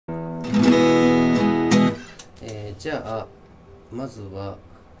じゃあまずは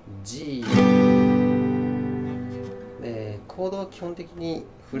G コードは基本的に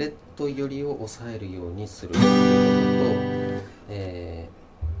フレットよりを押さえるようにするというこ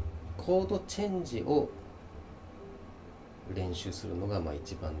とと、コードチェンジを練習するのが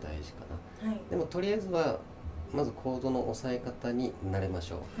一番大事かな、はい、でもとりあえずはまずコードの押さえ方に慣れま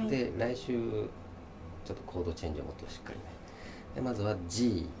しょう、はい、で来週ちょっとコードチェンジをもっとしっかりね。でまずは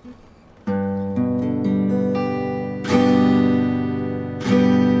G、で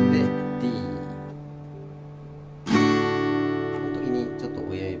D、 その時にちょっと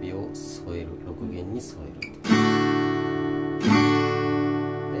親指を添える、6弦に添える、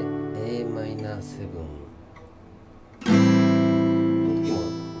で a マイナー7、この時も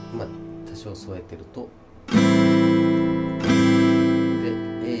多少添えてると、で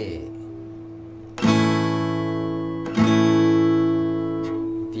A、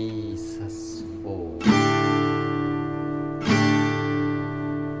 D サス4、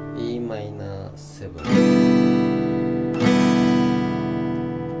 E マイナー7、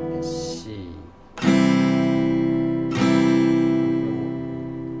 C、 これも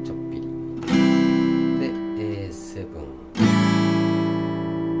ちょっぴりで A7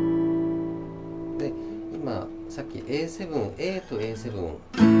 で、今さっき A7、A と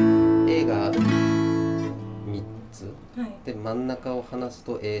A7、A が3つ、はい、で真ん中を離す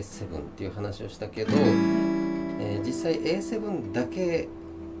と A7 っていう話をしたけど、実際 A7 だけ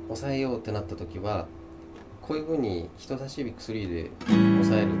押さえようってなった時はこういうふうに人差し指薬で押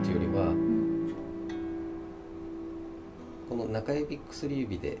さえるっていうよりは、この中指薬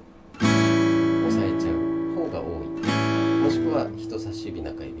指で押さえちゃう方が多い、もしくは人差し指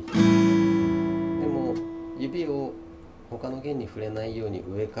中指。でも指を他の弦に触れないように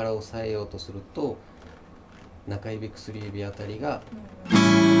上から押さえようとすると中指薬指あたりが一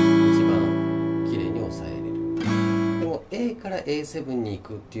番きれいに押さえれる。でも A から A7 に行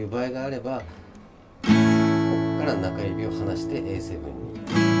くっていう場合があれば、ここから中指を離して A7 に行くっ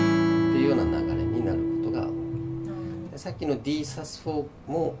ていうような流れになることが多い。でさっきの D サス4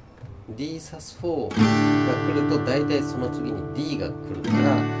も D サス4が来ると大体その次に D が来るか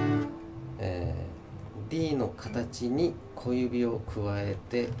ら、D の形に小指を加え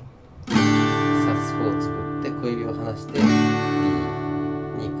てサス4を作って小指を離して D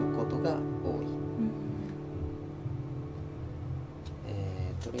に行くことが多い。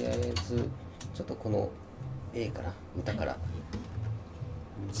とりあえずちょっとこの A から歌から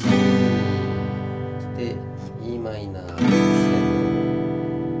G で E マイナー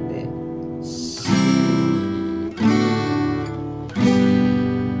7で C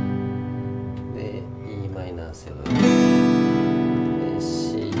で E マイナー7で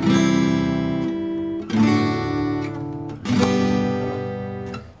C、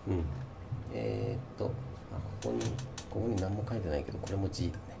 ここに何も書いてないけどこれも G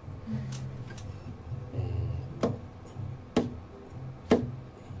だね。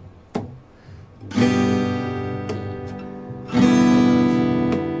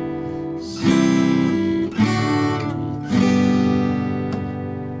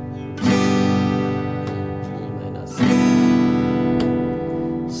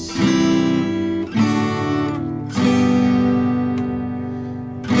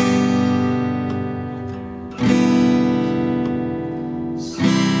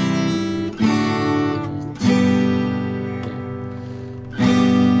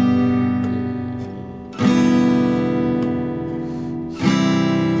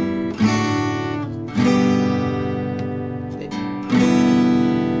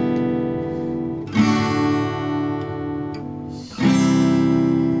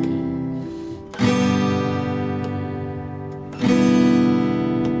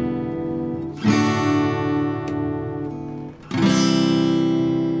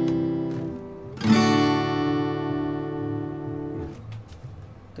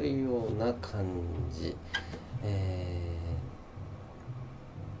というような感じ、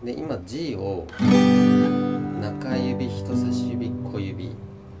で今 G を中指、人差し指、小指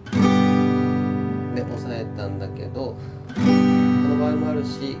で押さえたんだけど、この場合もある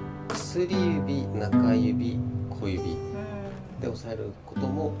し薬指、中指、小指で押さえること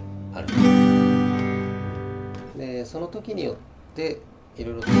もある。でその時によってい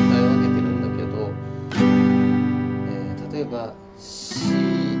ろいろ使い分けてるんだけど、例えば C、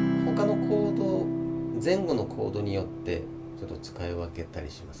 他のコード、前後のコードによってちょっと使い分けたり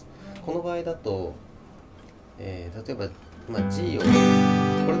します。この場合だと、例えば、G をこ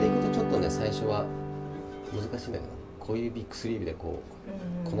れでいくとちょっとね最初は難しいんだけど、小指、薬指でこ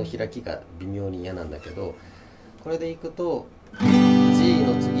の開きが微妙に嫌なんだけど、これでいくと G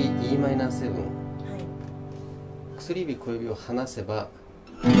の次 E マイナー7、薬指小指を離せば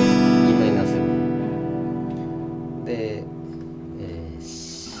E マイナー7で、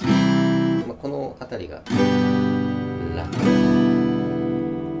C、この辺りがラ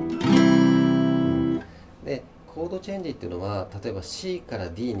で、コードチェンジっていうのは例えば C から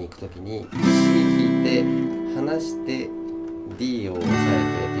D に行くときに C 弾いて離して D を押さえ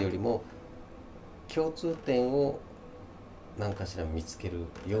てっていうよりも共通点を何かしら見つける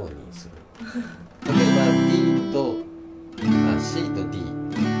ようにする。例えば D とC と D の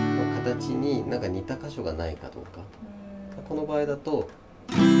形になんか似た箇所がないかどうか。この場合だと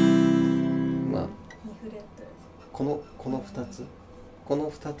この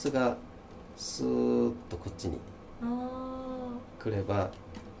2つがスーッとこっちに来れば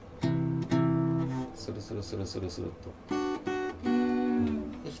スルスルスルスルスルと。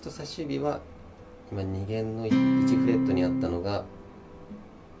で人差し指は今2弦の1フレットにあったのが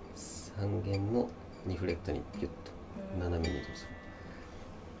3弦の2フレットにピュッと斜めに移動する。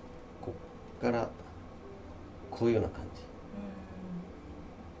こっからこういうような感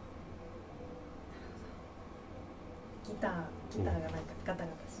じ。ギターがなんかガタガ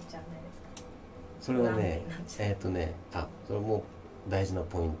タしちゃうんですか？それはね、それも大事な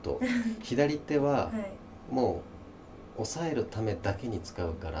ポイント。左手はもう押さえるためだけに使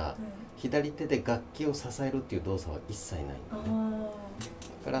うから、左手で楽器を支えるっていう動作は一切ないんだね。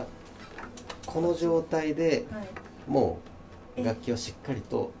だからこの状態でもう楽器をしっかり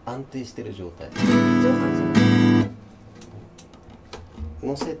と安定してる状態。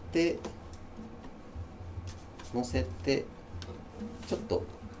乗せてちょっと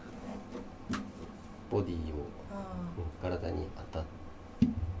ボディを体に当たっ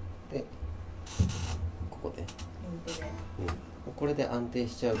てここで、これで安定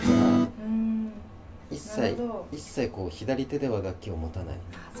しちゃうから一切こう左手では楽器を持たない。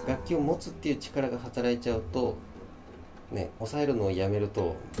楽器を持つっていう力が働いちゃうとね、押さえるのをやめる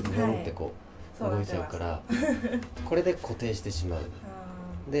とブンってこう動いちゃうからこれで固定してしまう。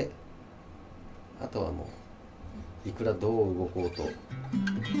であとはもういくらどう動こうと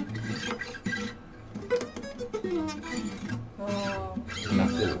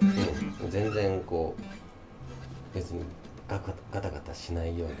楽に、全然こう別にガタガタしな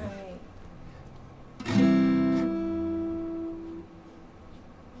いように、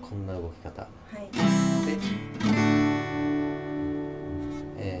こんな動き方、で、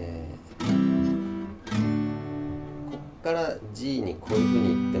こっから G にこういうふう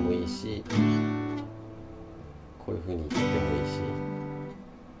にいってもいいし、こういうふうにいってもいいし、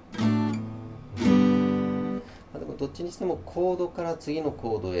でもどっちにしてもコードから次の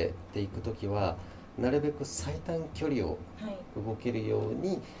コードへっていくときはなるべく最短距離を動けるよう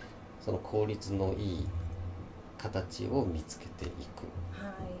に、その効率のいい形を見つけていく。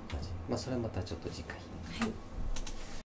それはまたちょっと次回。